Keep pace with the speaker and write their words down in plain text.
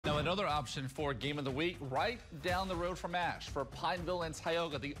Another option for Game of the Week right down the road from Ash for Pineville and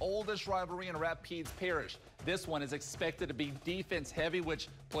Tioga, the oldest rivalry in Rapides Parish. This one is expected to be defense heavy, which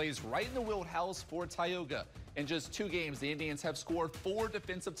plays right in the wheelhouse for Tioga. In just 2 games, the Indians have scored 4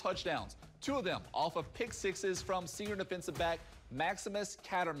 defensive touchdowns, 2 of them off of pick sixes from senior defensive back Maximus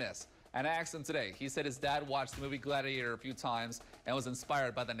Cattermas. And I asked him today. He said his dad watched the movie Gladiator a few times and was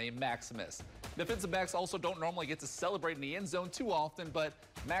inspired by the name Maximus. Defensive backs also don't normally get to celebrate in the end zone too often, but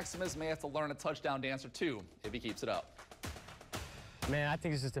Maximus may have to learn a touchdown dance or 2 if he keeps it up. Man, I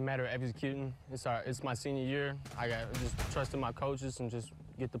think it's just a matter of executing. It's my senior year. I got just trusting my coaches and just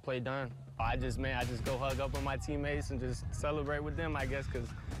get the play done. I just go hug up on my teammates and just celebrate with them, I guess, because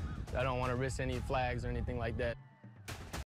I don't want to risk any flags or anything like that.